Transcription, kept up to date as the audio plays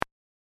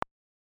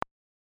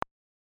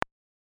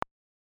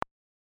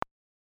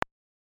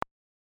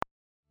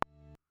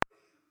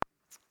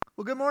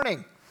Well, good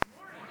morning.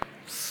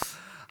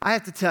 I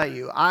have to tell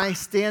you, I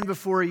stand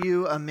before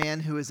you a man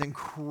who is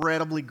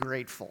incredibly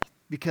grateful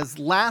because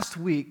last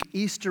week,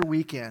 Easter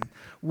weekend,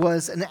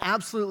 was an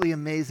absolutely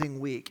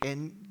amazing week,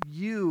 and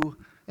you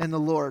and the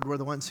Lord were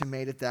the ones who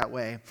made it that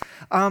way.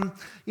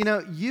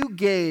 You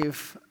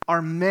gave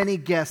our many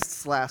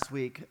guests last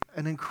week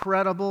an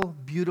incredible,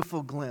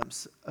 beautiful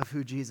glimpse of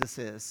who Jesus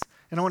is.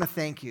 And I want to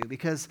thank you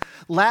because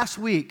last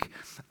week,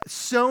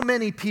 so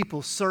many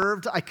people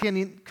served, I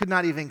could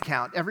not even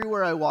count.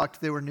 Everywhere I walked,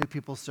 there were new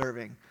people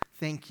serving.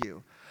 Thank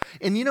you.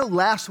 And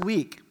last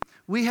week,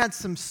 we had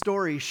some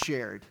stories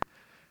shared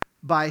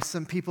by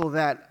some people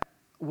that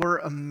were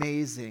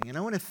amazing. And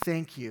I want to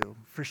thank you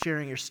for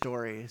sharing your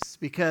stories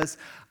because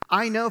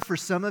I know for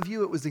some of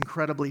you it was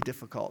incredibly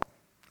difficult,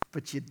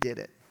 but you did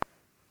it.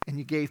 And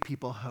you gave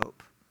people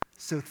hope.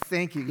 So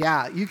thank you.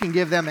 Yeah, you can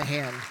give them a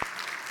hand.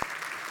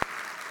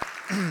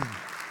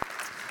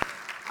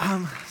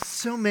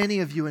 So many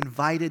of you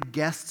invited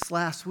guests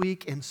last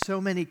week, and so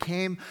many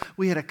came.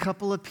 We had a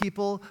couple of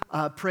people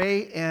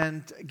pray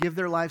and give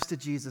their lives to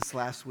Jesus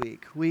last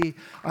week.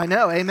 I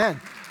know,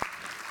 amen.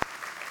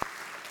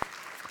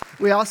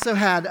 We also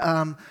had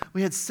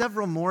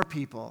several more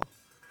people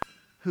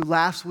who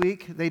last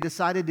week they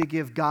decided to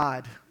give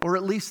God, or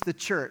at least the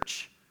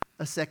church,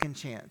 a second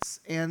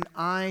chance. And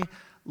I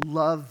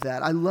love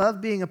that. I love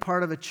being a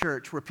part of a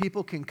church where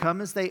people can come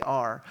as they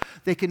are.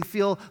 They can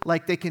feel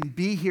like they can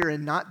be here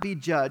and not be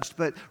judged,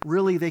 but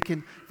really they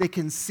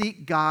can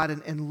seek God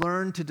and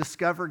learn to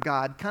discover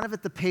God kind of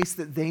at the pace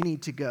that they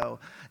need to go.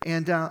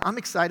 And I'm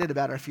excited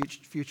about our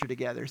future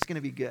together. It's going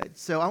to be good.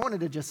 So I wanted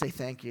to just say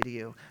thank you to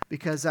you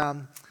because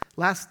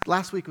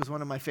last week was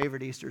one of my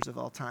favorite Easters of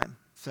all time.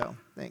 So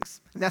thanks.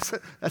 And that's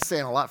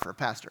saying a lot for a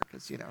pastor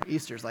because,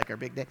 Easter's like our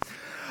big day.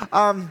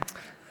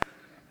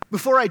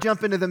 Before I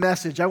jump into the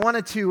message, I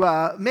wanted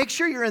to make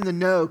sure you're in the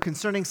know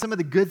concerning some of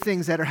the good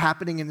things that are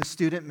happening in the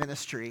student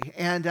ministry.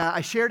 And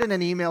I shared in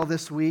an email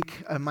this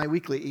week, my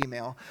weekly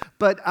email.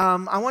 But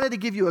I wanted to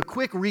give you a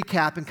quick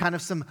recap and kind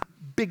of some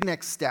big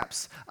next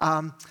steps.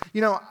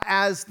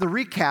 As the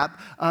recap,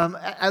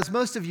 as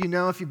most of you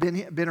know if you've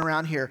been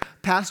around here,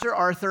 Pastor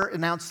Arthur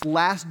announced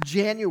last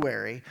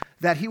January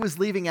that he was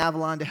leaving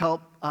Avalon to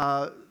help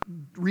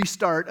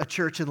restart a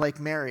church in Lake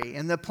Mary.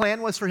 And the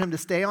plan was for him to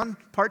stay on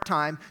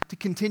part-time to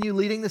continue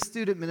leading the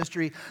student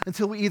ministry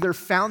until we either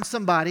found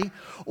somebody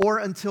or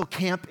until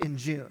camp in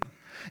June.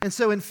 And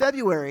so in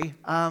February,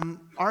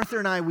 Arthur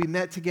and I, we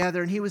met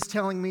together, and he was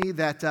telling me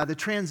that the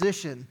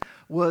transition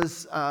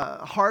was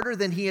harder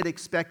than he had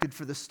expected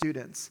for the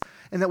students,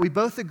 and that we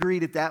both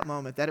agreed at that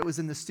moment that it was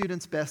in the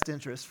students' best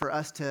interest for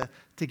us to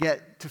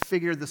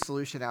figure the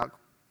solution out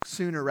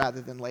sooner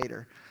rather than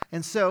later.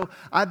 And so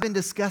I've been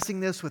discussing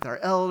this with our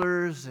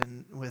elders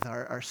and with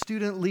our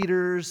student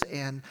leaders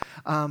and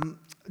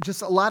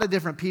just a lot of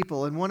different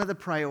people. And one of the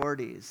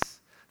priorities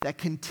that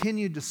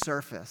continued to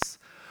surface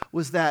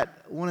was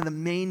that one of the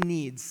main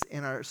needs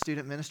in our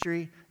student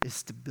ministry is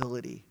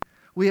stability.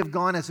 We have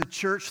gone as a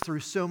church through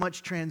so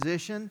much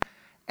transition,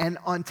 and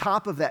on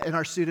top of that, and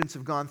our students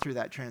have gone through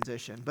that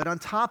transition, but on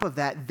top of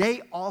that,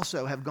 they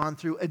also have gone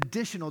through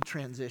additional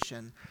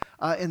transition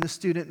in the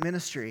student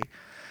ministry.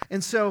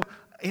 And so,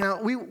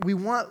 we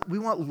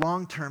want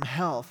long-term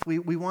health.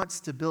 We want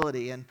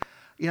stability. And,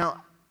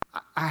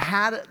 I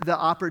had the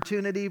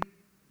opportunity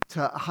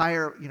to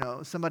hire,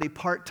 somebody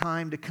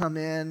part-time to come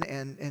in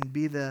and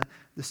be the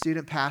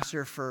student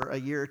pastor for a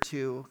year or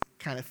two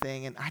kind of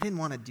thing. And I didn't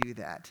want to do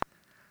that.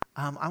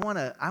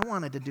 I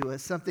wanted to do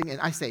something,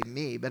 and I say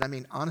me, but I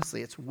mean,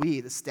 honestly, it's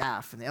we, the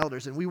staff and the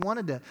elders, and we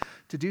wanted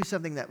to do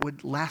something that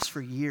would last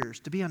for years,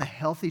 to be on a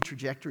healthy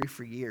trajectory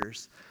for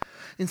years.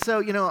 And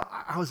so,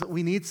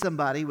 we need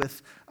somebody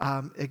with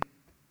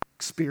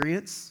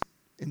experience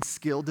in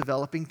skill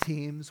developing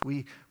teams.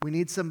 We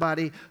need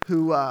somebody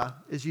who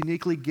is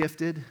uniquely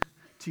gifted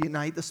to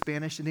unite the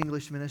Spanish and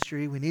English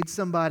ministry. We need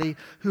somebody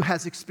who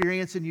has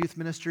experience in youth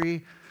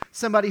ministry,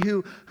 somebody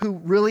who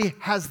really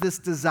has this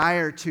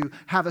desire to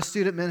have a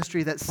student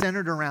ministry that's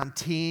centered around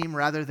team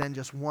rather than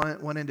just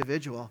one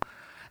individual.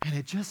 And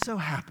it just so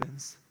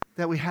happens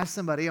that we have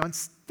somebody on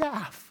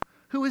staff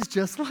who is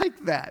just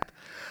like that.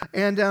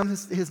 And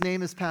his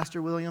name is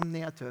Pastor William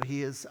Nieto.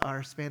 He is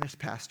our Spanish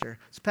pastor.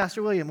 So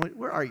Pastor William,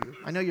 where are you?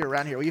 I know you're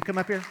around here. Will you come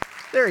up here?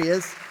 There he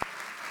is.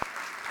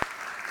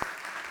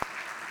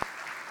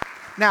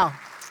 Now,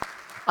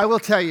 I will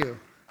tell you,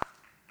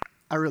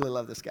 I really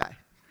love this guy.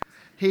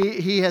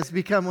 He has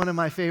become one of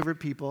my favorite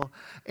people,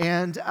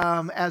 and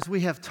as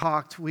we have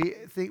talked,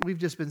 we've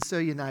just been so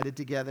united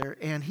together,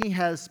 and he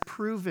has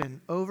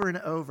proven over and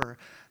over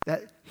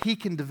that he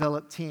can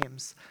develop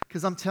teams,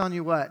 because I'm telling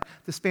you what,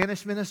 the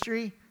Spanish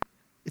ministry,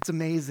 it's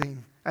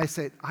amazing. I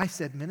said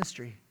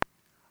ministry.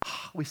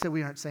 We said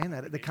we aren't saying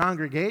that.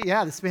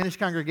 The Spanish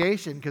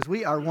congregation, because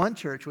we are one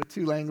church with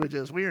two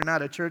languages. We are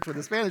not a church with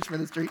a Spanish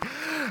ministry.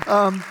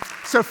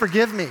 So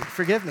forgive me.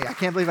 I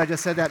can't believe I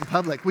just said that in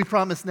public. We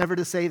promised never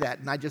to say that,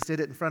 and I just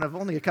did it in front of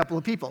only a couple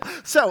of people.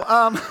 So,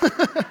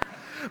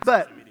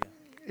 but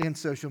in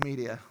social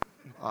media,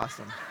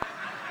 awesome.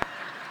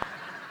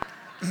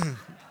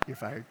 You're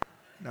fired.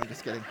 No, I'm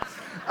just kidding.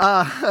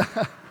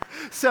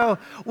 So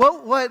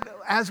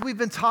as we've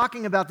been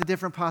talking about the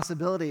different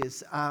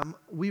possibilities,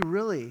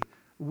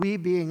 we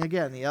being,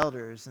 again, the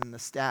elders and the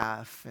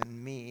staff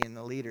and me and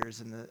the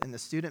leaders in the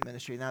student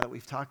ministry, now that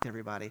we've talked to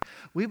everybody,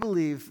 we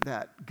believe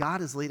that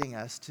God is leading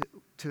us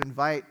to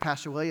invite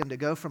Pastor William to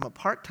go from a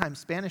part-time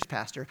Spanish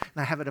pastor,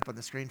 and I have it up on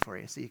the screen for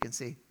you so you can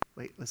see.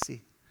 Wait, let's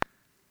see.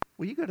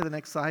 Will you go to the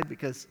next slide?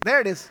 Because there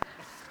it is.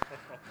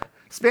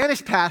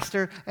 Spanish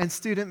pastor and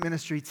student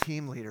ministry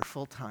team leader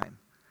full-time.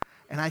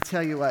 And I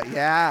tell you what,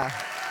 yeah.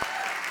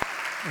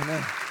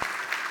 Amen.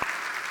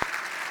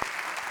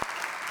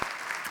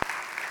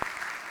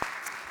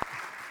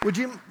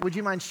 Would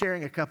you mind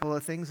sharing a couple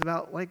of things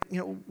about, like,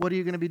 what are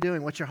you going to be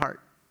doing? What's your heart?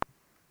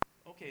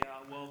 Okay,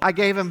 well... I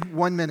gave him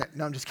 1 minute.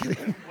 No, I'm just kidding.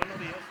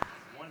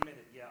 1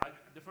 minute, yeah.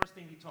 The first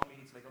thing he told me,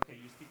 he's like, okay,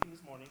 you're speaking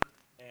this morning,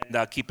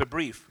 and keep it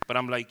brief. But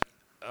I'm like,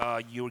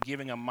 you're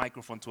giving a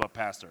microphone to a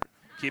pastor.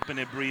 Keeping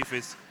it brief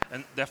is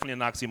definitely an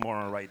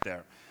oxymoron right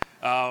there.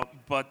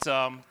 But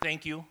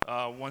thank you.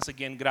 Once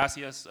again,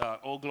 gracias.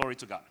 All glory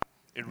to God.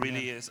 It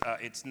really is.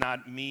 It's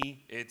not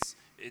me. It's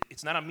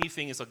not a me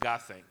thing. It's a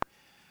God thing.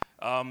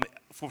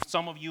 For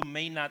some of you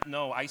may not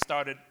know, I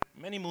started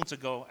many moons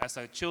ago as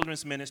a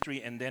children's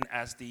ministry, and then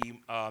as the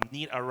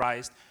need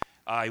arose,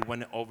 I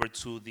went over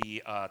to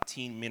the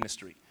teen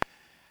ministry.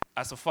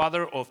 As a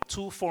father of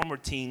 2 former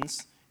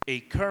teens,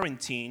 a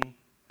current teen,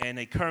 and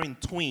a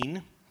current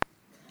tween,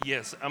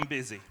 yes, I'm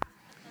busy.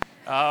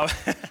 I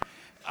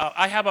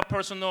have a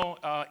personal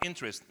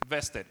interest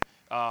vested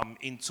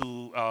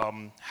into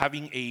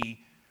having a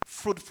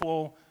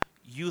fruitful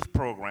youth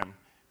program,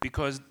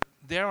 because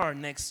they're our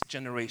next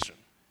generation.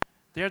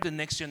 They're the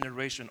next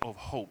generation of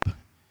hope.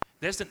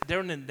 They're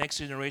the next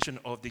generation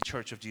of the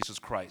Church of Jesus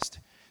Christ.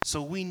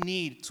 So we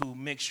need to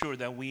make sure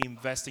that we're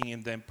investing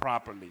in them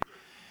properly.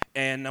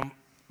 And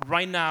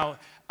right now,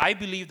 I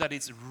believe that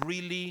it's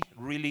really,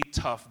 really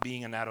tough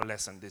being an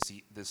adolescent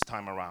this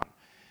time around.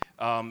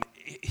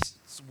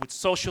 With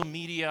social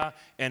media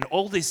and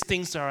all these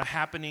things that are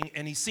happening,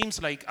 and it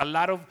seems like a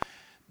lot of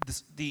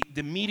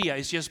the media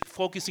is just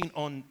focusing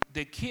on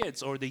the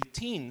kids or the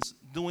teens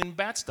doing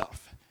bad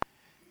stuff.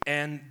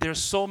 And they're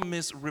so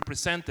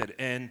misrepresented.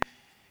 And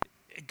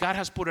God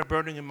has put a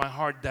burden in my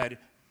heart that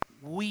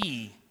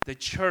we, the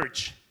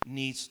church,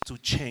 needs to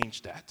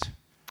change that.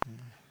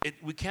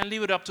 We can't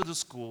leave it up to the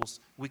schools.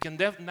 We can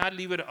not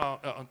leave it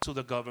to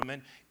the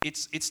government.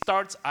 It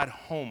starts at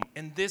home.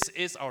 And this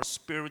is our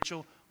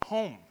spiritual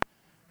home.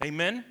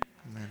 Amen?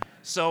 Amen.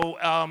 So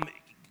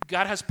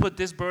God has put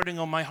this burden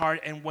on my heart.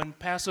 And when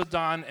Pastor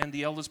Don and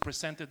the elders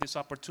presented this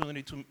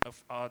opportunity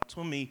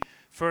to me,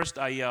 first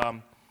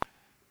I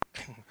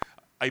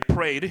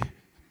prayed,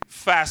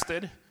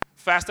 fasted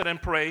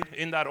and prayed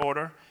in that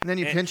order. And then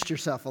you pinched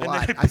yourself a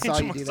lot. I saw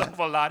you do that.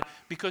 A lot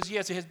because,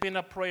 yes, it has been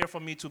a prayer for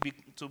me to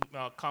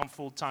come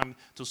full time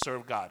to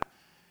serve God.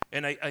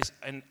 And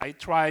I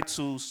try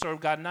to serve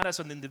God not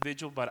as an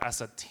individual but as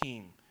a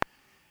team.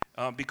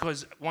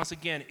 Because, once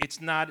again,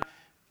 it's not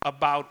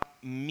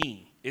about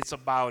me. It's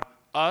about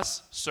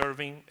us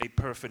serving a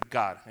perfect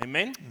God.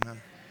 Amen?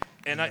 Amen.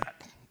 And Amen.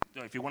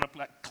 If you want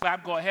to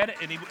clap, go ahead.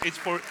 And it's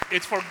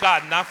for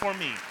God, not for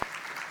me.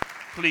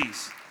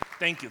 Please.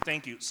 Thank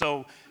you.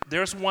 So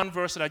there's one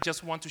verse that I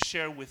just want to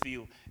share with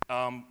you.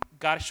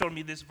 God showed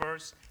me this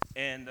verse,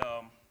 and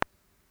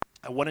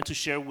I wanted to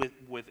share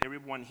with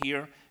everyone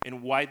here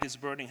and why this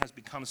burden has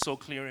become so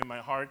clear in my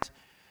heart.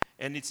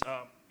 And it's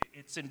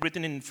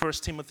written in 1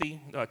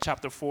 Timothy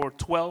chapter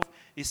 4:12.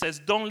 It says,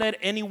 "Don't let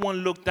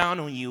anyone look down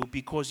on you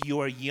because you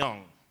are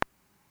young."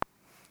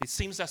 It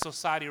seems that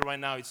society right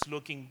now is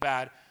looking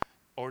bad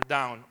or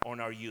down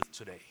on our youth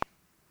today.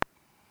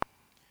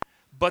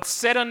 "But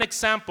set an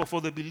example for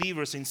the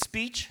believers in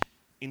speech,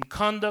 in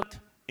conduct,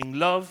 in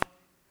love,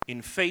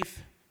 in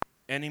faith,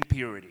 and in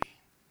purity."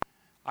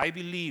 I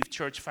believe,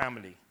 church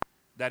family,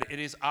 that it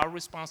is our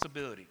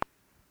responsibility,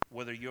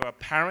 whether you're a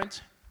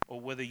parent or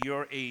whether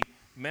you're a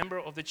member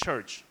of the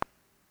church,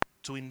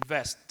 to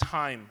invest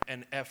time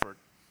and effort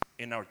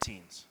in our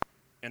teens,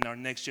 in our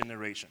next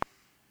generation.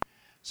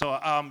 So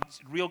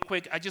real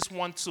quick, I just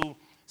want to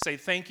say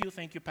thank you,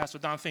 Pastor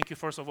Don. Thank you,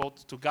 first of all,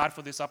 to God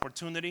for this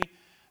opportunity.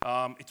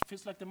 It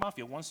feels like the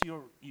mafia. Once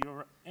you're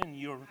in,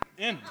 you're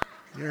in.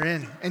 You're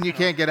in, and you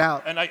can't get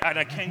out. And I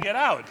can't get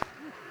out.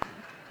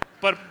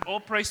 But all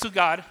praise to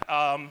God.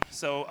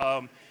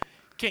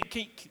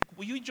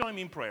 Will you join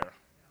me in prayer?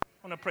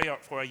 I want to pray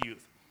for our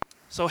youth.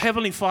 So,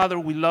 Heavenly Father,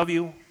 we love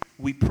you.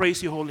 We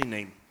praise your holy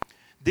name.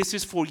 This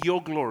is for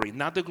your glory,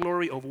 not the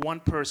glory of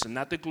one person,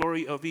 not the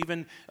glory of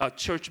even a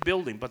church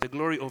building, but the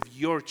glory of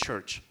your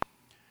church.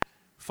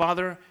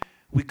 Father,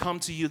 we come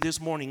to you this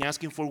morning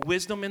asking for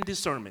wisdom and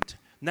discernment,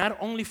 not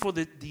only for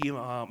the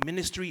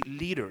ministry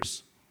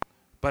leaders,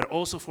 but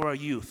also for our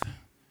youth.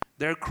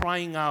 They're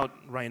crying out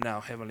right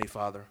now, Heavenly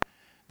Father.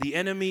 The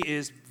enemy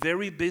is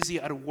very busy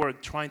at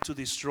work trying to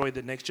destroy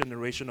the next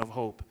generation of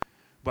hope.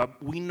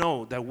 But we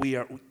know that we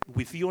are,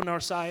 with you on our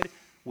side,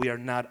 we're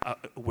not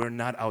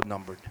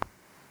outnumbered.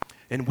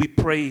 And we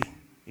pray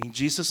In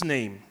Jesus'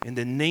 name, in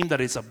the name that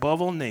is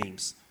above all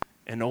names,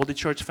 and all the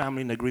church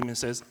family in agreement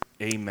says,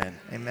 amen.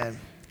 Amen.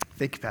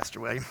 Thank you, Pastor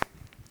William.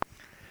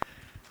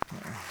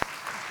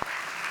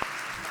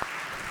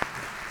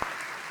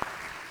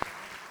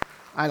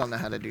 I don't know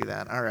how to do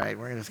that. All right,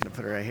 we're just going to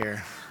put it right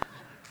here.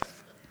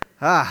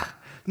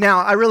 Now,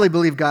 I really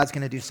believe God's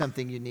going to do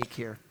something unique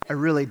here. I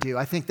really do.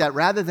 I think that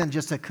rather than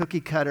just a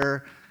cookie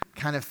cutter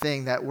kind of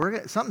thing, that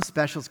something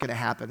special is going to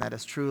happen that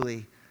is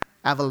truly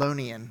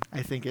Avalonian,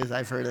 I think, as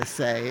I've heard us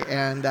say,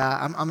 and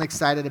I'm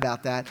excited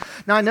about that.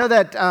 Now, I know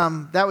that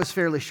that was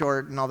fairly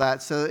short and all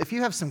that, so if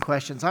you have some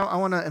questions, I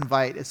want to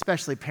invite,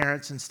 especially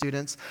parents and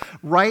students,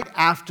 right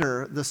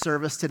after the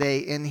service today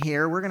in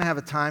here, we're going to have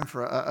a time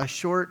for a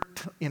short,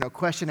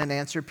 question and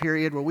answer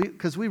period,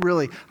 because we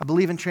really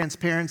believe in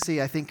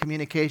transparency. I think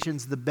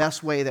communication's the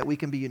best way that we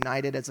can be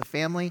united as a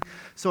family,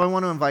 so I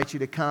want to invite you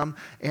to come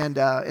and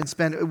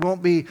spend. It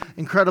won't be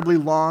incredibly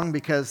long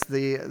because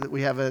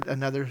we have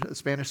another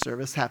Spanish service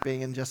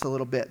happening in just a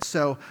little bit.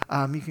 So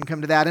you can come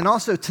to that. And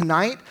also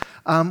tonight,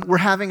 we're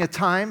having a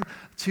time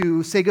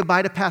to say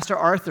goodbye to Pastor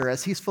Arthur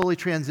as he's fully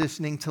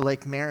transitioning to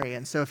Lake Mary.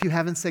 And so if you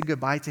haven't said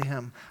goodbye to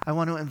him, I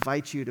want to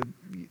invite you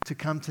to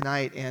come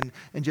tonight and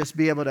just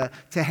be able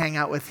to hang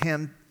out with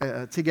him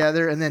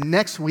together. And then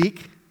next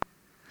week,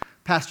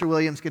 Pastor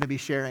William's going to be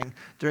sharing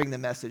during the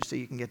message so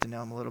you can get to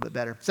know him a little bit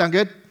better. Sound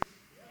good?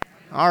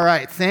 All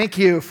right. Thank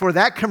you for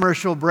that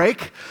commercial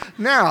break.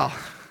 Now,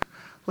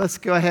 let's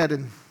go ahead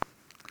and...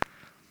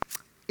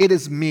 It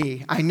is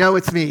me. I know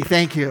it's me.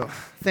 Thank you.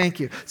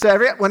 Thank you. So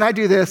when I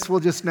do this, we'll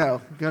just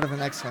know. Go to the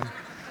next one.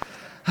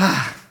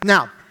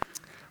 Now,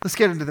 let's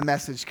get into the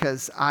message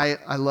because I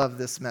love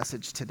this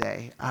message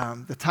today.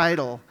 The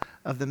title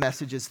of the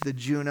message is The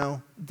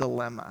Juno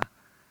Dilemma.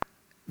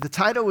 The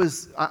title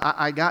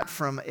I got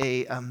from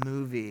a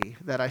movie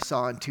that I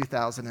saw in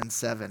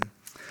 2007.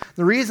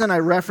 The reason I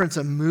reference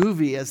a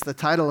movie as the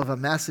title of a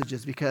message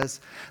is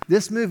because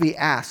this movie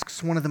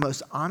asks one of the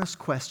most honest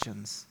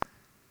questions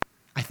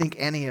I think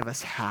any of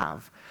us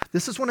have.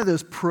 This is one of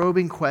those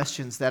probing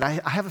questions that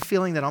I have a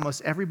feeling that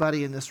almost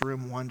everybody in this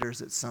room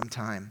wonders at some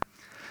time.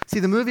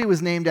 See, the movie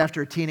was named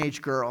after a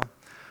teenage girl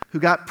who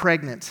got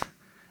pregnant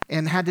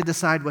and had to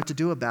decide what to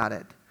do about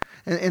it.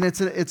 And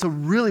it's a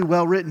really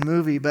well-written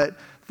movie, but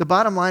the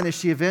bottom line is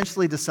she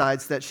eventually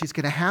decides that she's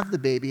going to have the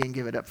baby and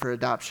give it up for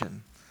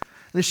adoption.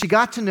 And as she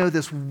got to know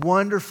this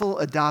wonderful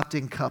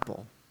adopting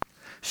couple,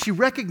 she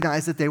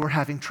recognized that they were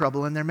having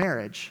trouble in their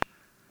marriage.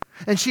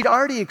 And she'd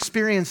already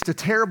experienced a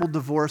terrible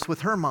divorce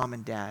with her mom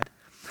and dad.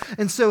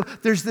 And so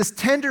there's this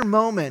tender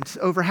moment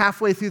over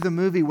halfway through the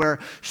movie where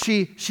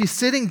she's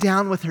sitting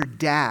down with her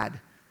dad,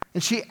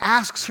 and she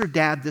asks her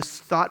dad this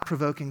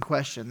thought-provoking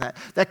question,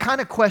 that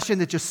kind of question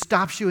that just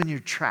stops you in your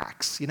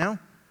tracks,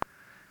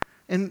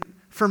 And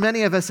for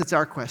many of us, it's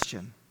our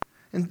question.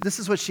 And this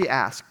is what she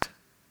asked.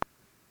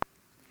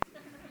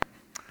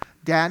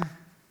 Dad,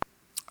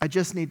 I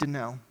just need to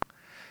know,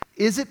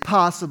 is it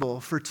possible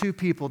for two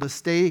people to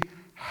stay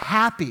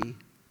happy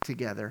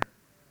together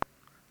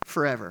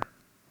forever?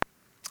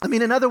 I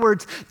mean, in other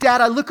words, Dad,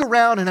 I look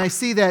around and I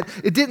see that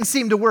it didn't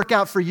seem to work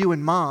out for you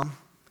and Mom.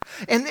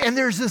 And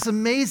there's this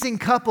amazing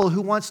couple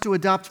who wants to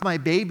adopt my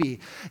baby,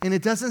 and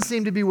it doesn't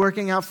seem to be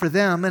working out for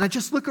them. And I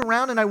just look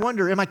around and I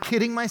wonder, am I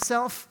kidding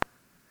myself?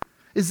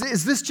 Is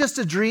this just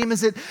a dream?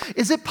 Is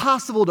it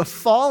possible to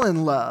fall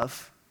in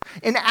love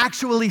and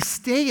actually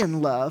stay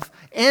in love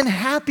and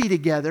happy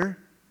together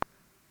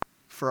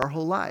for our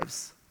whole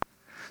lives?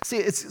 See,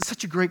 it's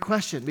such a great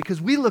question because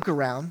we look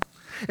around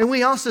and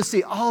we also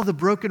see all the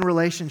broken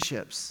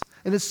relationships.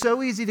 And it's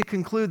so easy to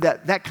conclude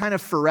that kind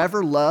of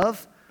forever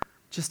love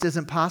just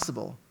isn't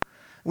possible.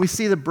 We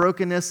see the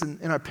brokenness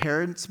in our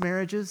parents'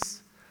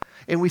 marriages,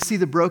 and we see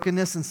the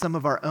brokenness in some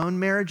of our own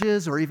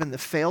marriages or even the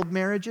failed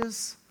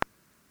marriages.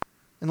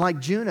 And like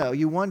Juno,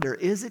 you wonder,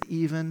 is it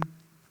even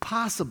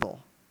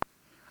possible?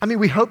 I mean,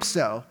 we hope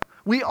so.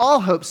 We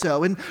all hope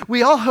so. And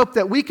we all hope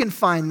that we can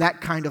find that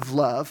kind of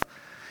love.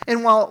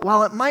 And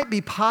while it might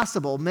be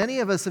possible,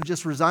 many of us have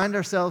just resigned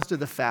ourselves to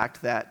the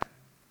fact that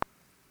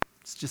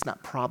it's just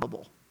not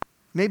probable.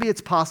 Maybe it's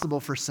possible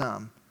for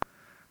some,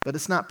 but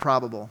it's not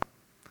probable.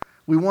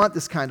 We want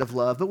this kind of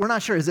love, but we're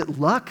not sure. Is it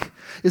luck?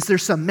 Is there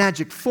some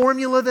magic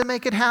formula that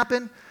make it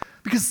happen?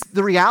 Because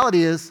the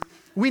reality is,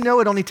 we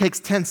know it only takes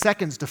 10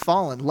 seconds to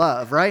fall in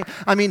love, right?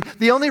 I mean,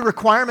 the only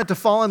requirement to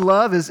fall in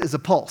love is a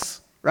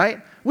pulse,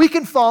 right? We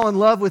can fall in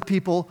love with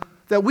people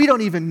that we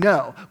don't even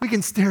know. We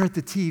can stare at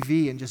the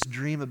TV and just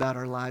dream about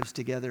our lives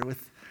together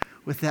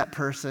with that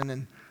person.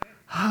 And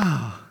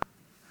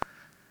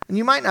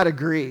you might not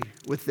agree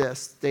with this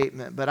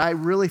statement, but I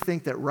really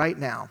think that right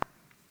now,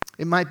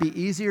 it might be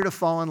easier to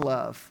fall in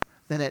love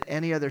than at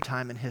any other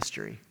time in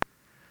history.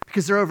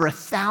 Because there are over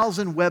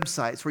 1,000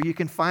 websites where you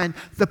can find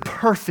the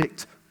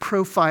perfect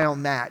profile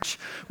match.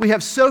 We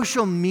have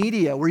social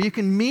media where you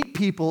can meet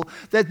people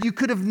that you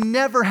could have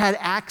never had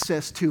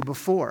access to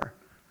before.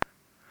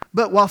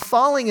 But while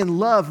falling in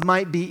love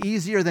might be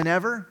easier than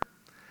ever,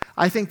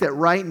 I think that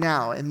right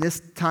now, in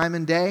this time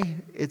and day,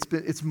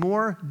 it's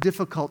more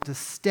difficult to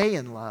stay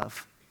in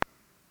love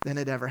than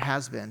it ever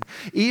has been,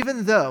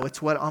 even though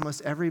it's what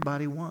almost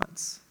everybody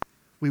wants.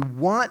 We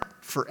want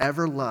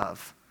forever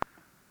love,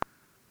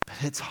 but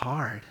it's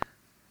hard.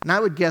 And I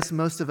would guess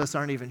most of us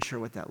aren't even sure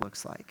what that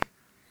looks like.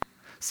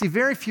 See,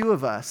 very few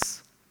of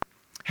us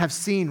have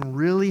seen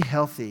really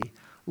healthy,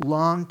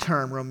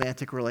 long-term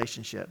romantic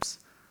relationships.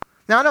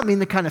 Now, I don't mean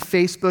the kind of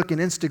Facebook and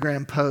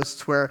Instagram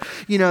posts where,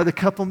 the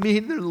couple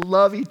meet and they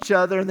love each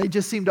other and they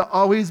just seem to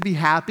always be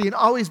happy and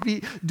always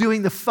be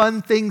doing the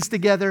fun things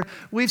together.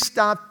 We've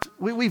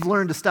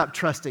learned to stop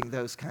trusting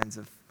those kinds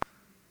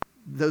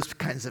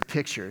of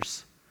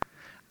pictures.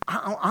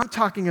 I'm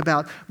talking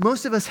about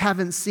most of us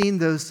haven't seen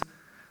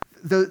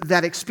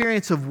that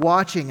experience of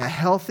watching a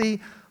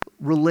healthy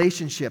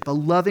relationship, a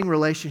loving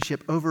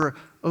relationship over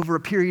a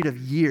period of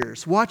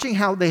years, watching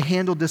how they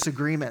handle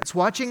disagreements,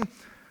 watching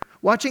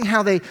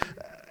how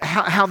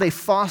they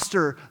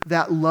foster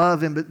that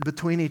love in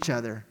between each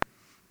other.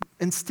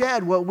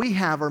 Instead, what we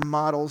have are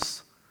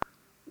models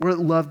where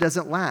love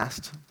doesn't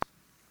last.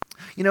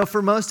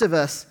 For most of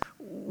us,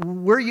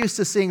 we're used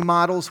to seeing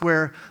models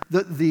where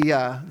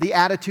the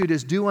attitude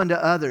is do unto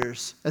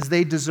others as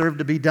they deserve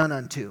to be done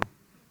unto,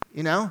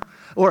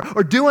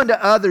 or do unto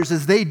others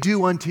as they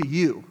do unto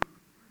you.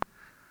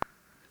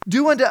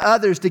 Do unto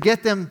others to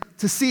get them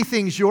to see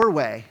things your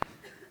way.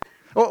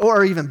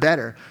 Or even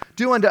better,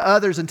 do unto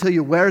others until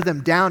you wear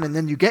them down and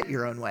then you get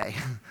your own way.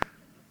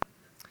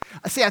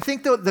 See, I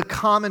think the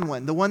common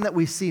one, the one that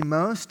we see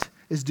most,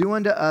 is do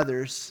unto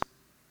others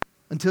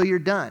until you're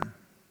done,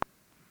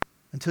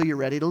 until you're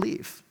ready to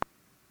leave.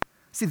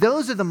 See,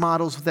 those are the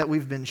models that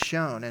we've been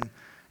shown, and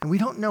we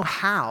don't know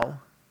how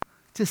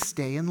to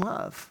stay in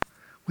love.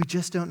 We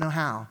just don't know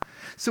how.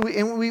 So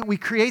we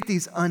create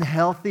these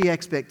unhealthy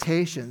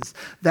expectations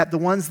that the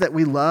ones that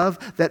we love,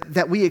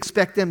 that we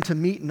expect them to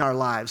meet in our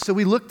lives. So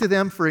we look to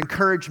them for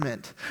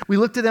encouragement. We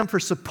look to them for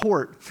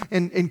support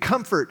and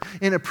comfort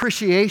and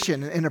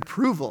appreciation and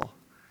approval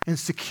and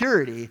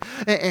security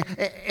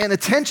and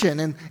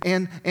attention.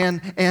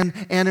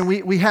 And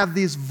we have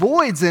these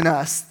voids in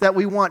us that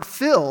we want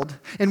filled.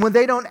 And when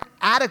they don't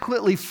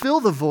adequately fill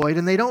the void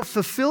and they don't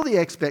fulfill the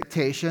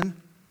expectation,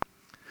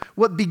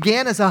 what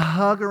began as a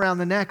hug around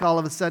the neck all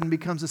of a sudden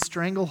becomes a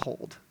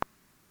stranglehold.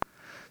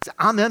 So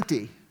I'm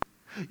empty.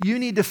 You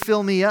need to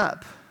fill me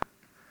up.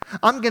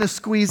 I'm going to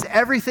squeeze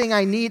everything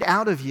I need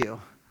out of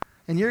you,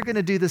 and you're going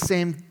to do the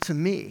same to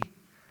me.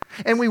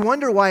 And we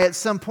wonder why at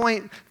some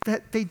point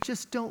that they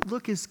just don't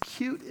look as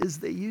cute as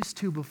they used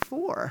to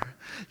before,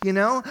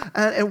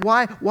 And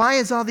why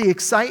is all the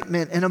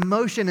excitement and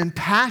emotion and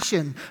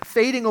passion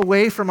fading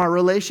away from our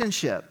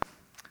relationship?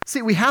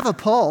 See, we have a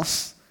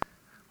pulse.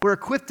 We're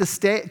equipped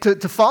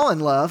to fall in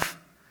love,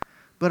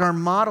 but our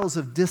models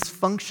of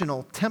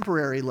dysfunctional,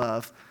 temporary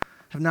love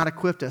have not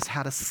equipped us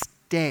how to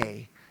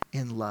stay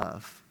in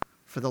love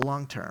for the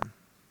long term.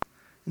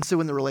 And so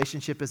when the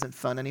relationship isn't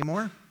fun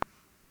anymore,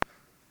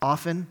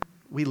 often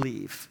we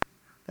leave.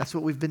 That's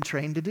what we've been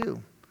trained to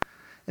do.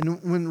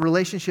 And when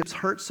relationships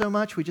hurt so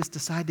much, we just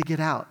decide to get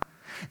out.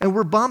 And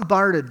we're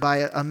bombarded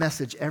by a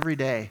message every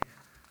day.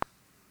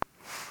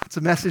 It's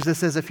a message that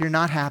says if you're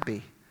not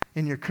happy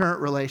in your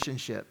current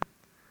relationship,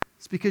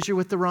 it's because you're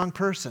with the wrong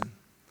person.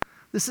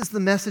 This is the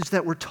message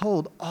that we're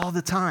told all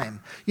the time.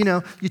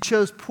 You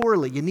chose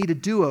poorly. You need a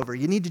do-over.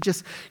 You need to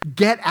just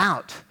get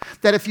out.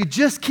 That if you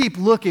just keep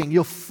looking,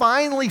 you'll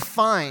finally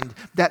find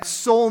that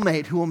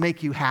soulmate who will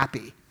make you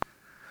happy.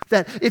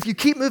 That if you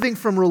keep moving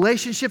from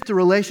relationship to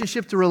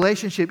relationship to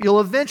relationship, you'll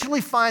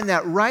eventually find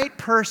that right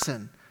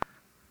person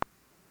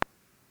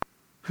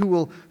who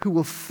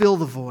will fill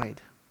the void.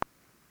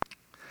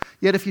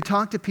 Yet if you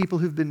talk to people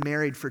who've been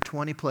married for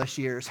 20 plus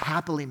years,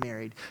 happily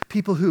married,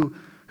 people who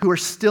are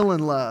still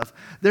in love,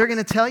 they're going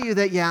to tell you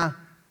that, yeah,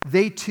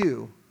 they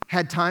too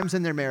had times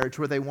in their marriage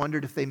where they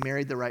wondered if they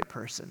married the right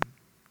person.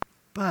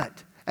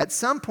 But at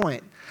some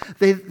point,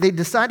 they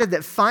decided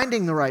that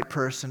finding the right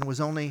person was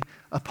only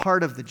a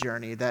part of the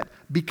journey, that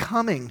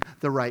becoming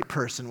the right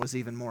person was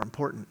even more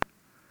important.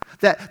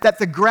 That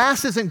the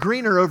grass isn't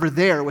greener over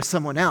there with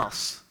someone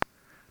else,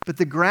 but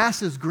the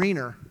grass is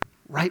greener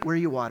right where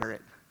you water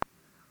it.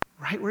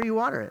 Right where you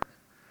water it.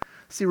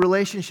 See,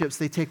 relationships,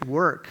 they take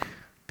work,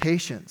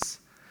 patience,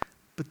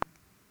 but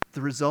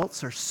the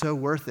results are so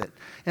worth it.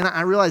 And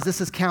I realize this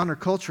is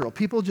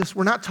countercultural.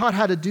 We're not taught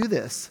how to do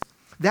this.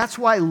 That's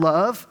why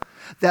love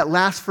that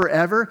lasts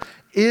forever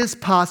is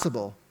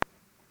possible,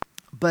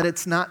 but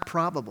it's not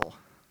probable.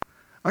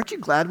 Aren't you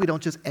glad we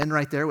don't just end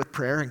right there with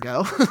prayer and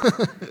go?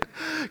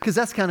 Because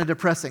that's kind of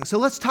depressing. So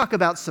let's talk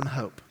about some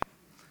hope.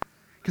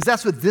 Because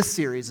that's what this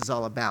series is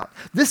all about.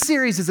 This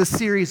series is a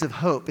series of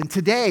hope. And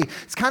today,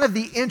 it's kind of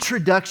the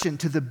introduction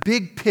to the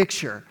big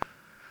picture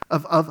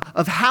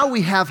of how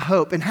we have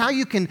hope and how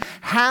you can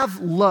have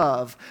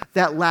love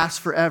that lasts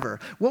forever.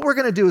 What we're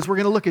going to do is we're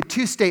going to look at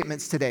two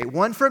statements today,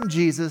 one from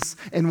Jesus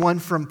and one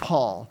from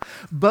Paul.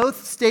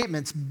 Both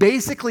statements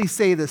basically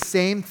say the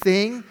same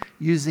thing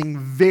using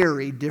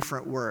very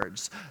different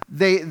words.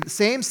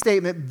 Same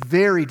statement,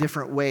 very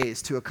different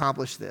ways to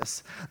accomplish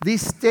this.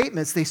 These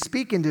statements, they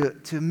speak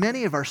into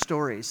many of our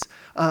stories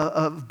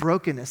of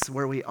brokenness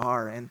where we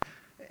are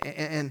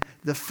and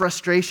the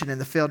frustration and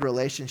the failed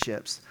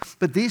relationships.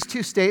 But these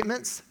two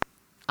statements,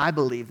 I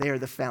believe, they are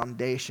the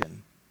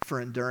foundation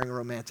for enduring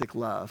romantic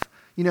love.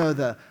 You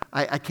know,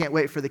 I can't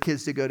wait for the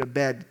kids to go to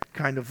bed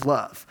kind of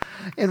love.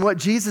 And what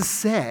Jesus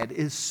said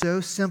is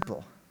so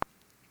simple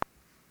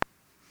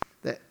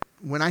that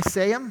when I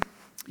say them,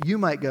 you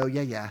might go,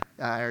 yeah,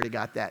 I already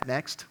got that.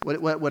 Next.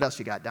 What else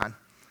you got, Don?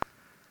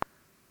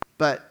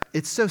 But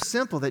it's so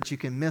simple that you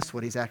can miss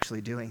what he's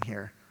actually doing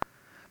here.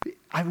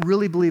 I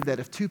really believe that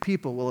if two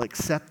people will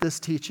accept this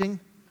teaching,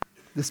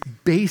 this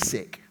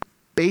basic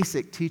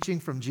teaching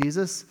from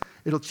Jesus,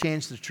 it'll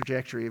change the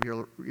trajectory of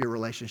your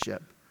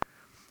relationship.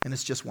 And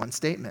it's just one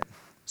statement.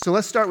 So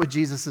let's start with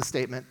Jesus'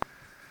 statement.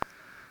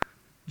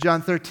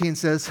 John 13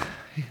 says,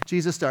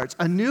 Jesus starts,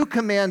 "A new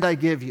command I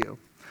give you."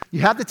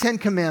 You have the 10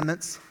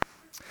 commandments.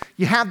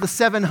 You have the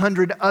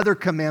 700 other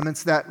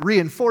commandments that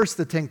reinforce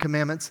the 10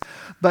 commandments.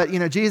 But,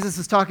 Jesus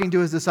is talking to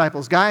his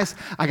disciples. Guys,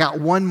 I got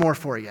one more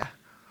for you.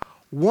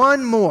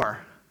 One more.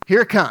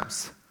 Here it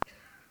comes.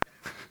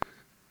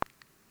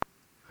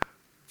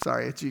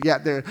 Sorry, it's you. Yeah,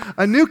 there.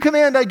 "A new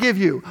command I give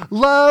you.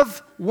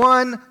 Love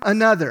one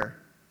another."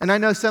 And I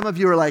know some of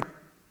you are like,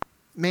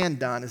 "Man,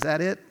 Don, is that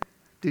it?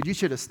 Dude, you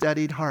should have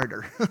studied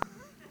harder."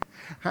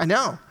 I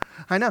know.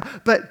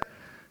 But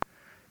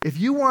if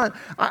you want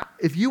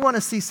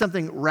to see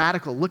something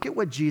radical, look at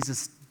what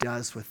Jesus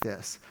does with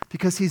this.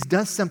 Because he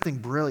does something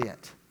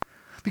brilliant.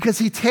 Because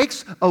he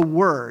takes a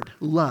word,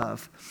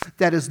 love,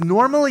 that is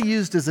normally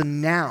used as a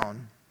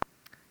noun,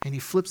 and he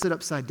flips it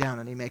upside down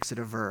and he makes it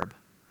a verb.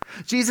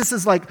 Jesus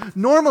is like,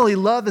 normally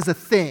love is a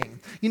thing.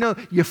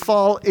 You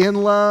fall in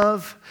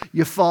love,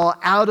 you fall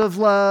out of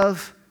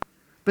love.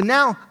 But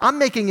now I'm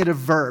making it a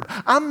verb.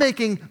 I'm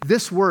making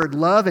this word,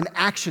 love, an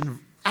action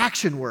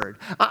word.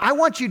 I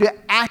want you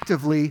to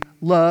actively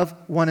love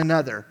one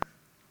another.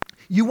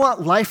 You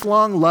want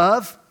lifelong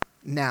love?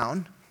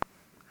 Noun.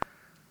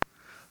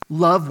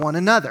 Love one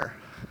another.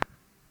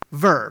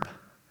 Verb.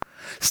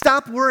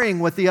 Stop worrying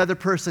what the other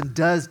person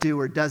does do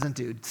or doesn't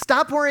do.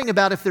 Stop worrying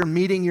about if they're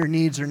meeting your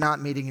needs or not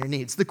meeting your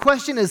needs. The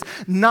question is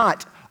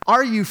not,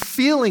 are you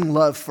feeling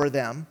love for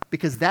them?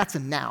 Because that's a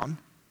noun.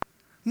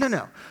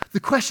 No. The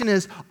question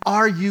is,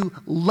 are you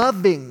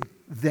loving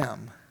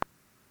them?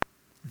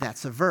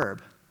 That's a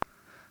verb.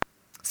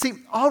 See,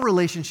 all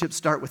relationships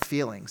start with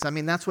feelings.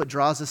 That's what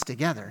draws us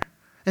together.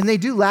 And they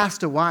do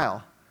last a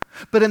while.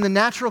 But in the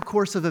natural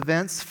course of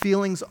events,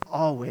 feelings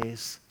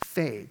always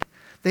fade.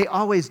 They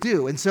always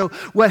do. And so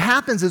what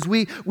happens is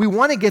we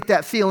want to get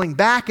that feeling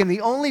back, and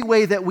the only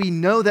way that we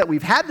know that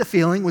we've had the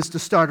feeling was to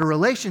start a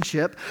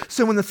relationship.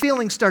 So when the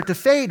feelings start to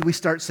fade, we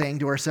start saying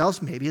to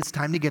ourselves, maybe it's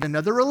time to get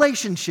another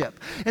relationship.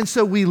 And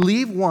so we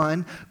leave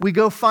one, we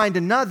go find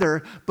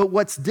another, but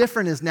what's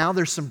different is now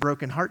there's some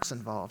broken hearts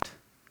involved.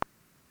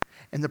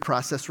 And the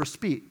process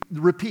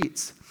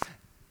repeats,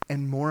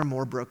 and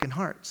more broken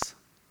hearts.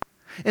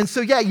 And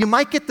so, you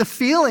might get the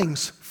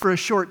feelings for a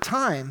short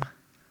time,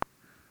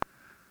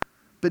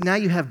 but now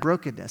you have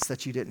brokenness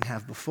that you didn't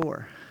have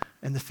before,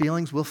 and the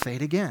feelings will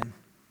fade again.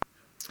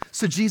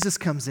 So Jesus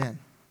comes in,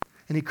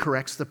 and he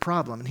corrects the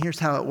problem, and here's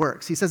how it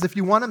works. He says, if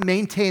you want to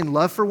maintain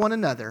love for one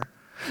another,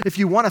 if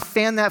you want to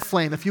fan that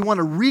flame, if you want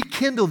to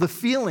rekindle the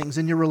feelings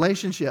in your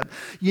relationship,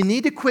 you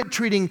need to quit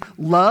treating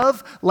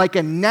love like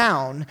a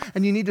noun,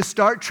 and you need to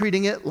start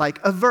treating it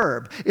like a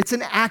verb. It's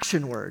an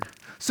action word.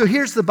 So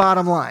here's the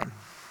bottom line.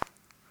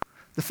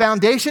 The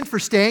foundation for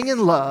staying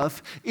in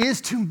love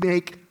is to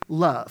make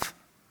love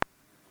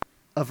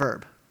a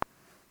verb.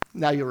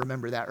 Now you'll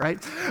remember that, right?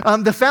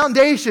 The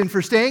foundation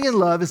for staying in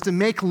love is to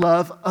make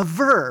love a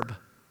verb.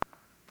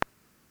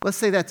 Let's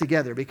say that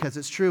together because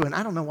it's true, and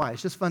I don't know why.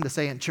 It's just fun to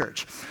say in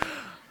church.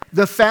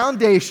 The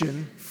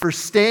foundation for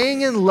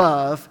staying in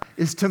love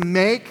is to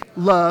make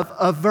love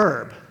a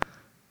verb.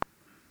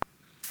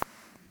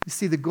 You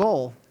see, the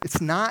goal,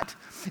 it's not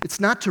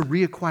to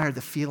reacquire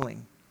the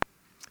feeling.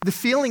 The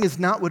feeling is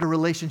not what a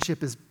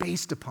relationship is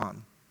based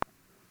upon.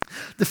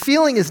 The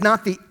feeling is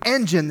not the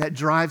engine that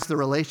drives the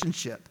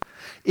relationship.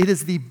 It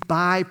is the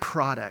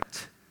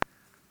byproduct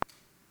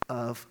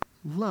of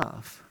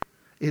love.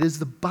 It is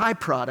the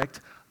byproduct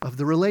of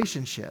the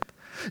relationship.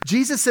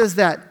 Jesus says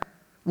that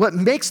what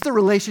makes the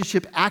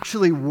relationship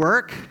actually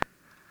work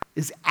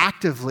is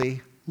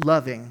actively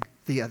loving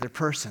the other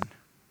person.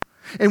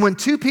 And when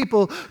two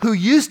people who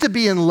used to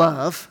be in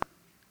love,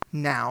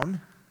 noun,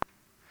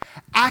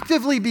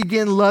 actively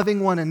begin loving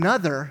one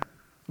another,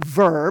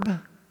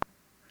 verb,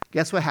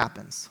 guess what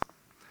happens?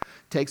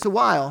 Takes a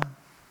while,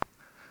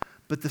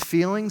 but the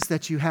feelings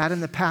that you had in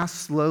the past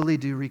slowly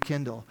do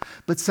rekindle.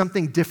 But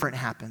something different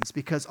happens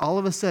because all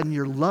of a sudden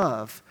your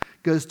love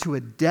goes to a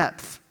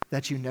depth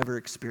that you never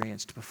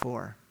experienced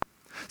before.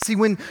 See,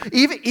 when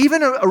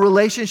even a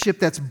relationship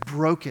that's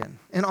broken,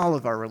 and all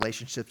of our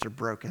relationships are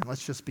broken,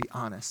 let's just be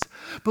honest.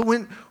 But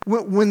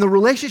when the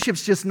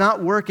relationship's just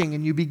not working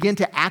and you begin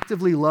to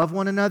actively love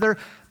one another,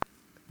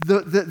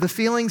 the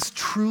feelings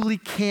truly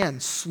can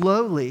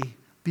slowly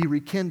be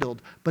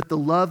rekindled, but the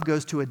love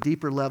goes to a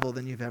deeper level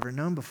than you've ever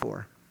known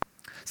before.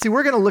 See,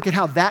 we're going to look at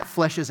how that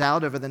fleshes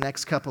out over the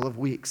next couple of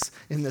weeks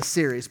in this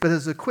series. But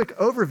as a quick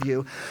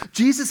overview,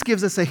 Jesus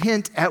gives us a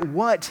hint at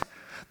what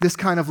this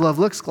kind of love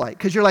looks like.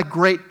 Because you're like,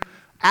 great,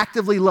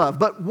 actively love.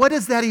 But what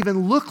does that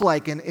even look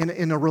like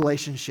in a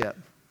relationship?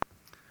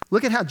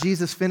 Look at how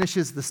Jesus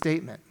finishes the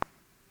statement.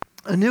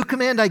 A new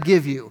command I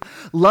give you,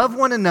 love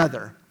one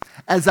another.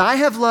 As I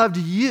have loved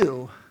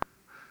you,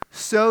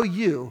 so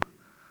you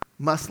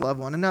must love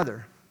one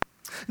another.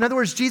 In other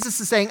words, Jesus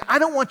is saying, I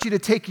don't want you to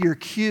take your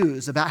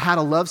cues about how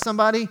to love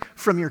somebody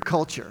from your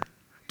culture.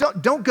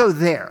 Don't go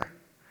there.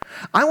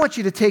 I want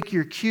you to take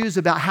your cues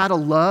about how to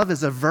love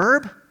as a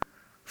verb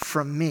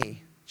from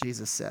me,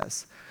 Jesus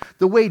says.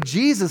 The way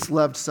Jesus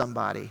loved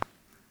somebody,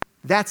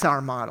 that's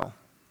our model.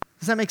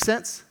 Does that make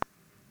sense?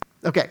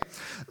 Okay,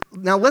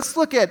 now let's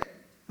look at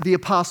the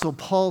Apostle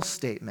Paul's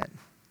statement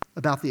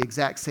about the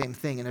exact same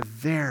thing in a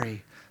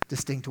very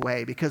distinct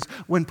way, because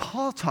when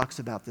Paul talks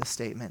about this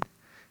statement,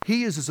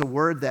 he uses a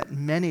word that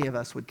many of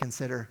us would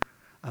consider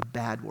a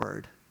bad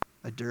word,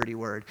 a dirty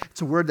word.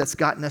 It's a word that's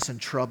gotten us in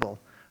trouble,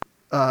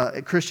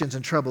 Christians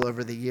in trouble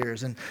over the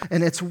years. And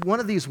it's one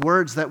of these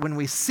words that when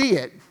we see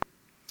it,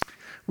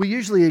 we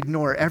usually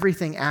ignore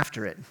everything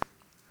after it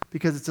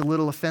because it's a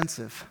little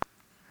offensive.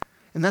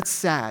 And that's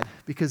sad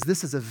because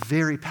this is a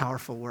very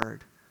powerful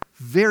word,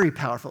 very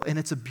powerful, and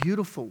it's a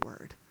beautiful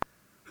word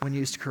when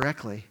used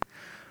correctly.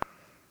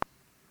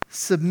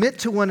 Submit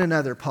to one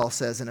another, Paul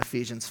says in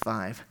Ephesians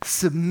 5.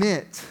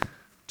 Submit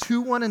to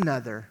one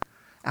another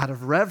out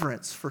of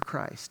reverence for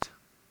Christ.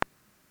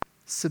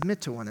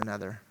 Submit to one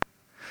another.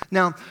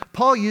 Now,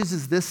 Paul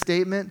uses this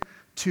statement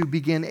to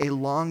begin a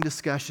long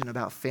discussion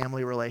about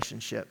family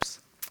relationships.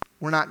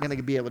 We're not going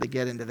to be able to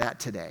get into that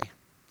today.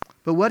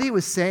 But what he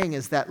was saying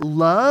is that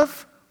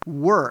love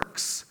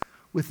works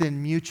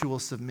within mutual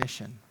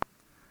submission.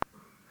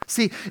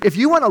 See, if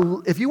you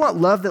want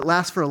love that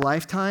lasts for a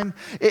lifetime,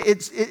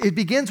 it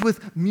begins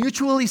with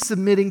mutually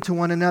submitting to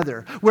one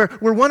another, where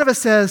one of us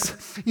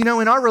says, in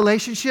our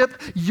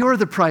relationship, you're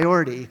the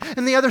priority.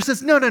 And the other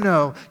says,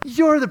 no,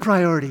 you're the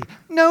priority.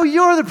 No,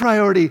 you're the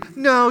priority.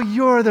 No,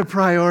 you're the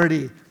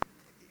priority.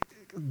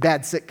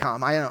 Bad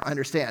sitcom, I don't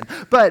understand.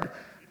 But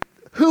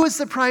who is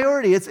the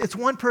priority? It's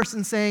one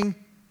person saying,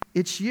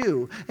 it's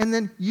you. And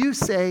then you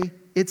say,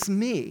 it's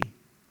me.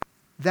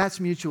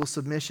 That's mutual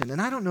submission.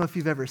 And I don't know if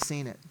you've ever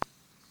seen it,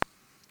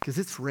 because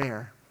it's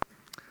rare,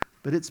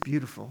 but it's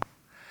beautiful.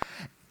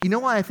 You know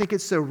why I think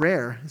it's so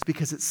rare? It's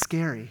because it's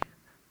scary.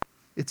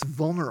 It's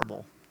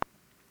vulnerable.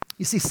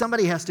 You see,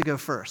 somebody has to go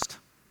first.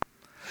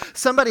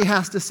 Somebody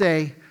has to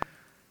say,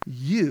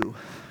 you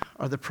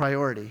are the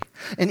priority.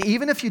 And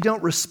even if you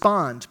don't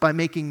respond by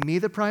making me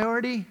the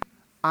priority,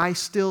 I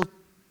still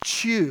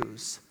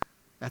choose,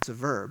 that's a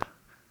verb,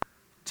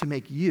 to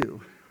make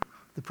you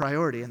the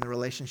priority in the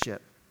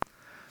relationship.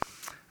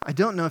 I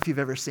don't know if you've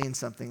ever seen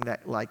something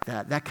like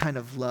that kind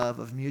of love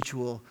of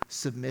mutual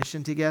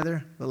submission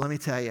together, but let me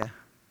tell you,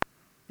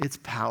 it's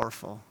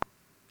powerful,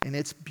 and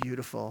it's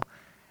beautiful,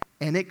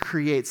 and it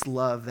creates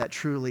love that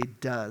truly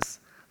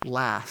does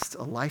last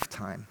a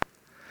lifetime.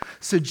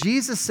 So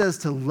Jesus says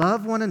to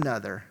love one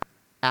another,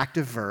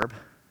 active verb.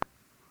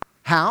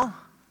 How?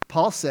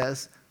 Paul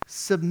says,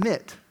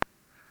 submit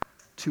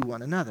to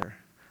one another.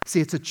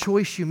 See, it's a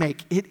choice you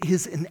make. It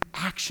is an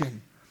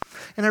action.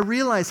 And I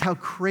realize how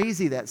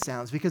crazy that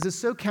sounds because it's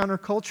so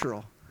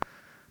countercultural.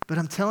 But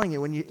I'm telling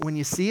you, when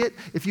you see it,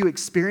 if you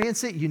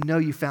experience it, you know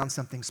you found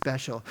something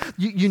special.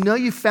 You know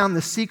you found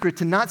the secret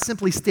to not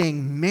simply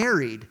staying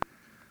married,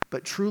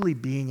 but truly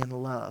being in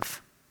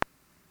love.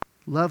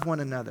 Love one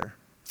another.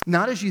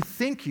 Not as you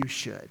think you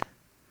should.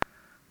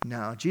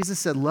 No, Jesus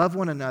said, love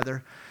one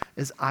another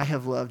as I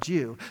have loved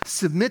you.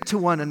 Submit to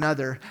one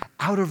another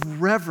out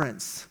of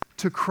reverence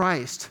to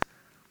Christ.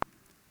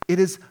 It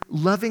is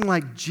loving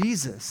like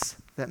Jesus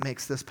that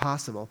makes this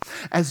possible.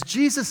 As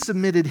Jesus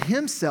submitted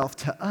himself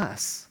to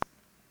us,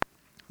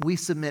 we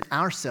submit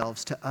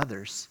ourselves to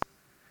others.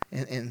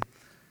 And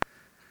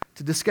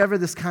to discover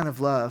this kind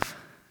of love,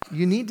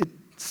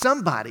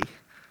 somebody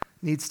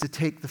needs to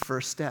take the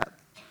first step.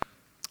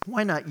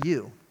 Why not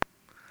you?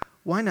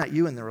 Why not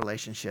you in the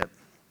relationship?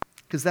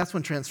 Because that's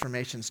when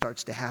transformation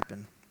starts to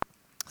happen.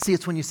 See,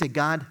 it's when you say,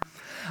 God,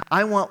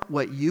 I want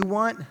what you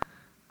want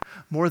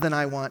more than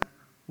I want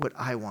what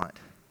I want.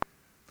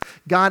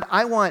 God,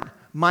 I want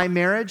my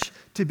marriage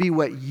to be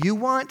what you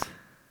want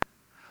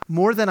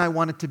more than I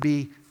want it to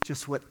be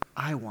just what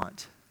I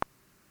want.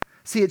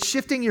 See, it's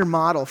shifting your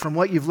model from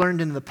what you've learned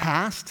in the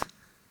past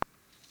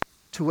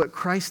to what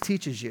Christ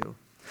teaches you.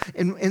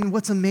 And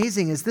what's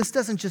amazing is this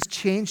doesn't just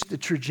change the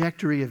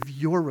trajectory of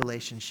your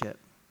relationship.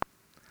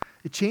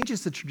 It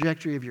changes the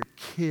trajectory of your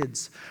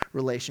kids'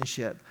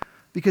 relationship,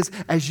 Because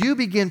as you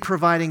begin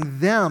providing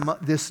them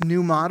this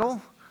new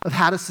model of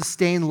how to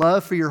sustain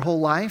love for your whole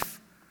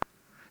life,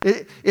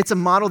 it's a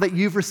model that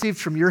you've received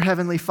from your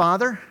Heavenly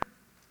Father.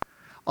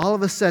 All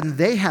of a sudden,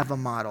 they have a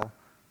model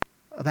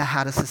about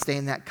how to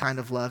sustain that kind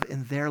of love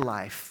in their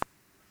life.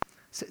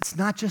 So it's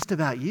not just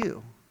about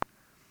you.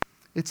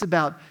 It's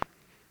about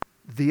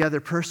the other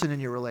person in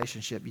your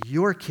relationship,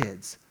 your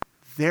kids,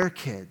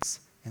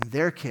 and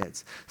their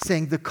kids.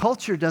 Saying the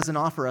culture doesn't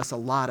offer us a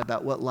lot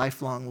about what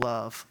lifelong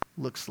love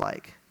looks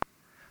like,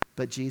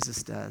 but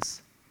Jesus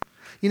does.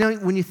 You know,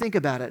 when you think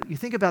about it, you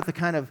think about the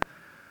kind of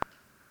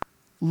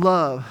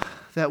love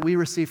that we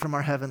receive from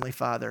our Heavenly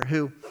Father,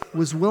 who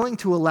was willing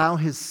to allow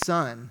His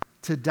Son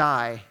to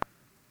die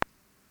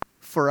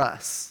for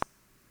us.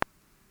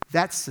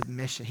 That's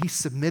submission. He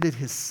submitted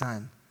His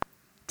Son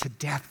to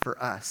death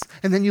for us.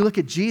 And then you look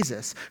at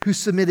Jesus, who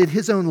submitted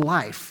His own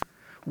life.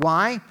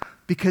 Why?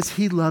 Because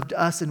He loved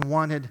us and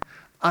wanted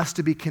us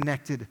to be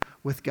connected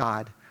with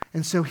God.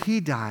 And so He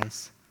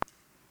dies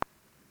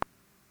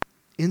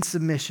in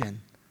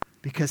submission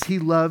because He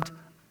loved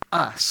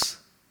us.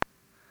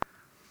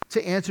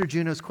 To answer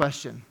Juno's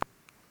question,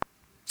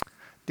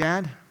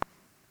 Dad,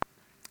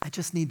 I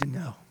just need to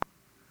know,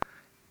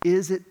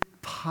 is it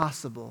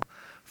possible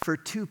for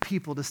two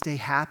people to stay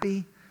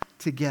happy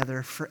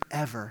together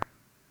forever?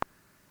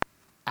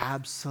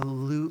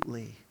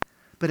 Absolutely.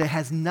 But it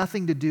has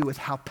nothing to do with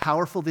how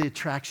powerful the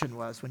attraction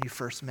was when you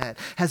first met.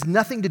 It has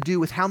nothing to do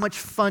with how much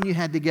fun you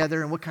had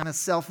together and what kind of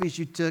selfies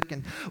you took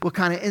and what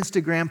kind of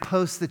Instagram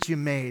posts that you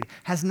made. It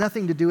has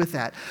nothing to do with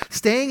that.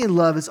 Staying in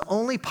love is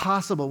only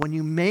possible when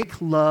you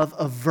make love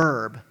a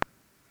verb.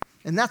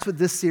 And that's what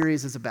this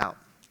series is about.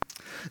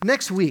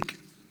 Next week,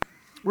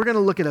 we're going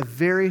to look at a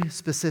very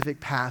specific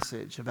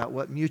passage about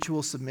what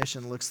mutual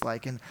submission looks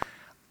like. And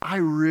I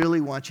really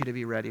want you to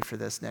be ready for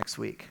this next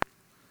week.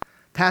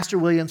 Pastor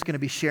William's going to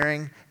be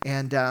sharing,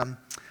 and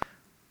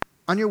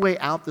on your way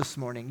out this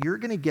morning, you're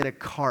going to get a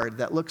card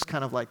that looks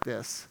kind of like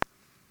this.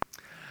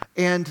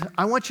 And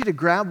I want you to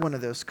grab one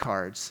of those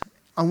cards.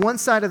 On one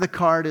side of the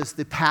card is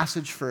the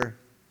passage for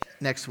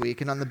next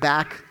week, and on the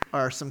back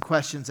are some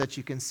questions that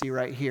you can see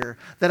right here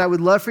that I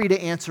would love for you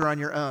to answer on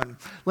your own.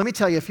 Let me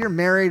tell you, if you're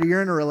married or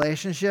you're in a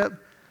relationship,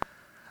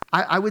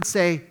 I would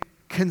say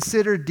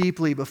consider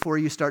deeply before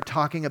you start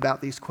talking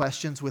about these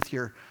questions with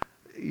your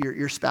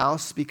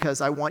spouse, because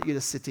I want you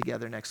to sit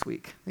together next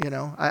week. You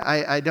know,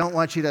 I don't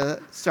want you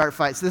to start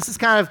fights. So this is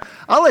kind of,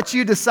 I'll let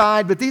you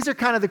decide, but these are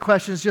kind of the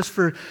questions just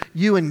for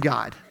you and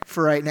God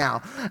for right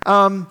now.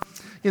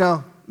 You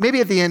know, maybe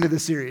at the end of the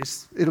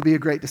series, it'll be a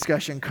great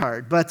discussion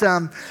card. But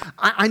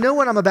I know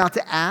what I'm about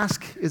to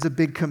ask is a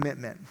big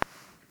commitment.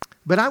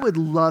 But I would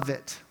love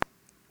it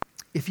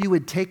if you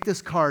would take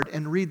this card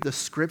and read the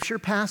scripture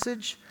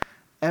passage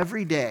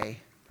every day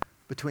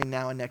between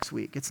now and next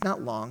week. It's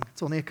not long.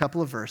 It's only a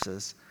couple of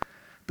verses.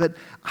 But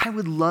I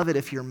would love it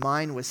if your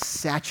mind was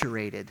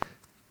saturated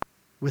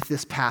with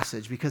this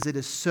passage because it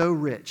is so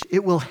rich.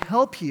 It will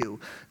help you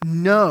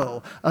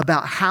know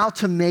about how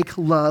to make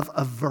love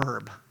a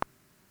verb.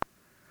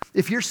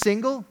 If you're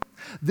single,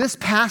 this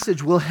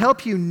passage will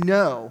help you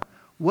know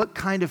what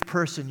kind of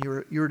person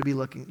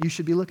you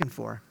should be looking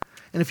for.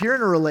 And if you're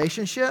in a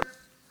relationship,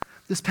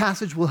 this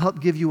passage will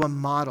help give you a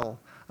model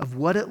of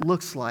what it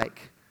looks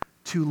like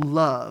to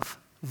love,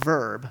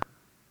 verb,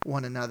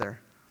 one another.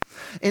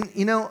 And,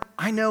 you know,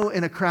 I know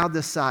in a crowd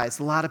this size,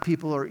 a lot of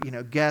people are,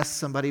 guests,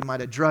 somebody might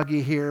have drug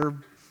you here,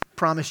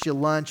 promised you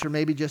lunch, or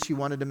maybe just you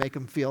wanted to make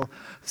them feel,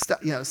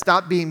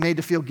 stop being made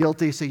to feel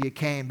guilty so you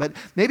came. But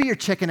maybe you're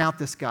checking out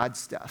this God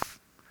stuff.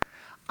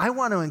 I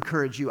want to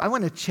encourage you, I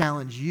want to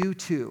challenge you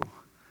too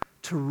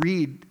to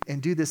read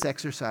and do this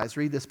exercise,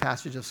 read this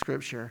passage of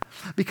Scripture,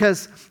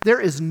 because there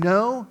is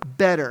no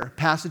better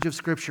passage of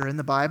Scripture in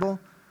the Bible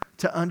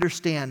to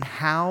understand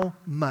how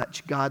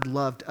much God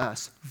loved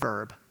us,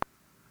 verb.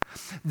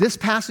 This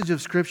passage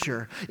of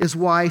Scripture is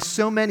why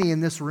so many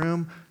in this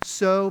room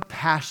so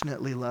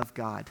passionately love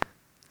God.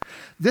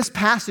 This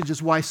passage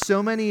is why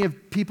so many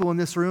of people in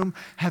this room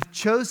have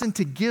chosen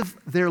to give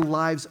their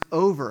lives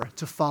over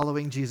to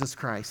following Jesus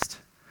Christ.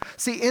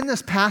 See, in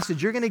this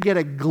passage, you're going to get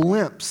a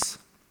glimpse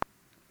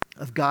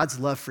of God's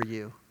love for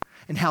you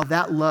and how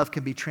that love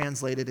can be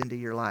translated into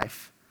your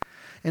life.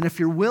 And if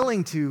you're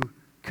willing to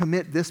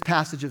commit this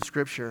passage of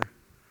Scripture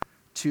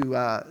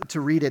to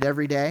read it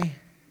every day,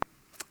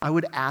 I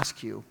would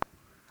ask you,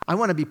 I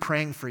want to be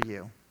praying for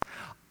you.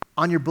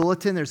 On your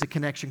bulletin, there's a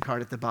connection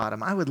card at the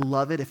bottom. I would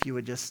love it if you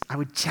would I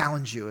would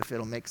challenge you if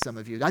it'll make some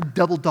of you. I'd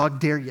double dog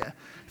dare you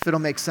if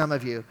it'll make some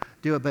of you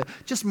do it. But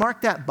just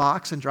mark that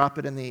box and drop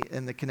it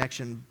in the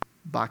connection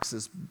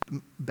boxes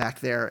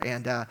back there.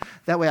 And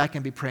that way I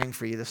can be praying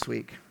for you this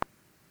week.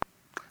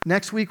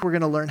 Next week, we're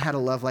going to learn how to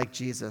love like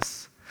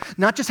Jesus.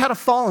 Not just how to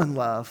fall in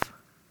love,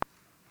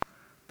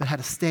 but how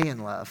to stay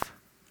in love.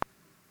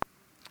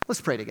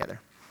 Let's pray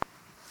together.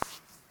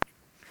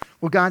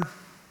 Well, God,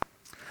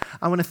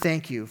 I want to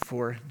thank you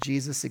for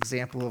Jesus'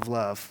 example of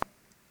love.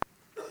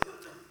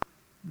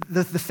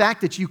 The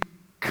fact that you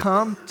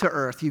come to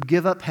earth, you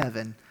give up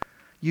heaven,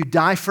 you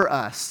die for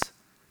us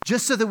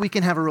just so that we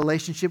can have a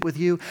relationship with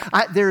you.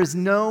 There is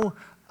no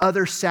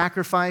other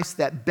sacrifice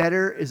that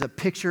better is a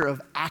picture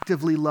of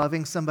actively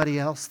loving somebody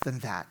else than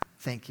that.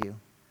 Thank you.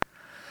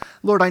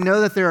 Lord, I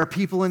know that there are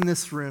people in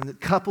this room,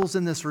 that couples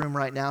in this room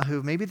right now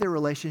who maybe their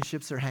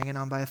relationships are hanging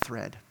on by a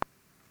thread.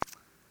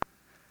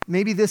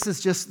 Maybe this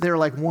is just their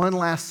like one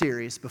last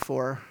series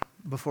before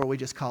we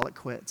just call it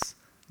quits.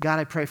 God,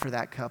 I pray for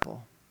that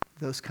couple,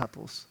 those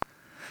couples.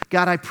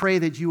 God, I pray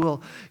that you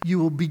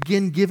will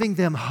begin giving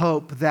them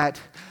hope that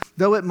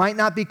though it might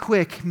not be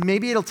quick,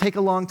 maybe it'll take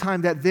a long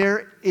time, that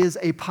there is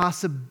a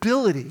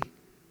possibility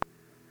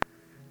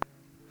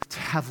to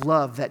have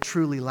love that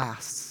truly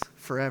lasts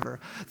forever.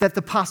 That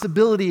the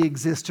possibility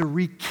exists to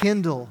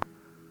rekindle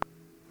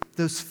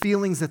those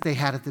feelings that they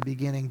had at the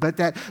beginning, but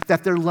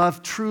that their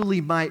love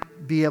truly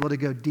might be able to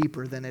go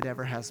deeper than it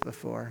ever has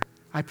before.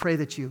 I pray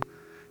that you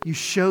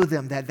show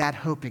them that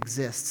hope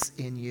exists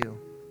in you.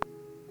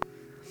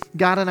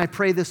 God, and I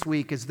pray this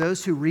week as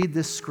those who read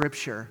this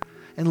scripture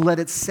and let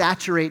it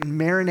saturate and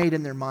marinate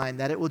in their mind,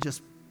 that it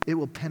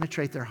will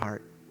penetrate their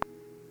heart.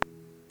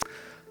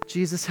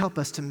 Jesus, help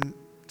us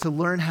to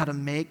learn how to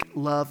make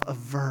love a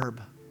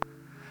verb.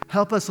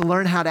 Help us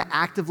learn how to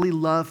actively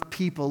love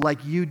people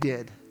like you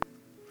did.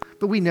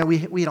 But we know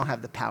we don't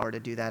have the power to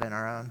do that on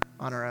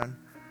our own.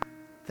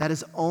 That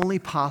is only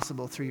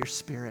possible through your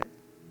Spirit.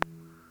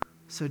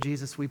 So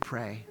Jesus, we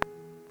pray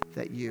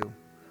that you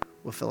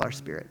will fill our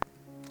spirit.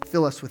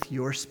 Fill us with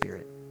your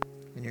Spirit.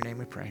 In your name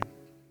we pray.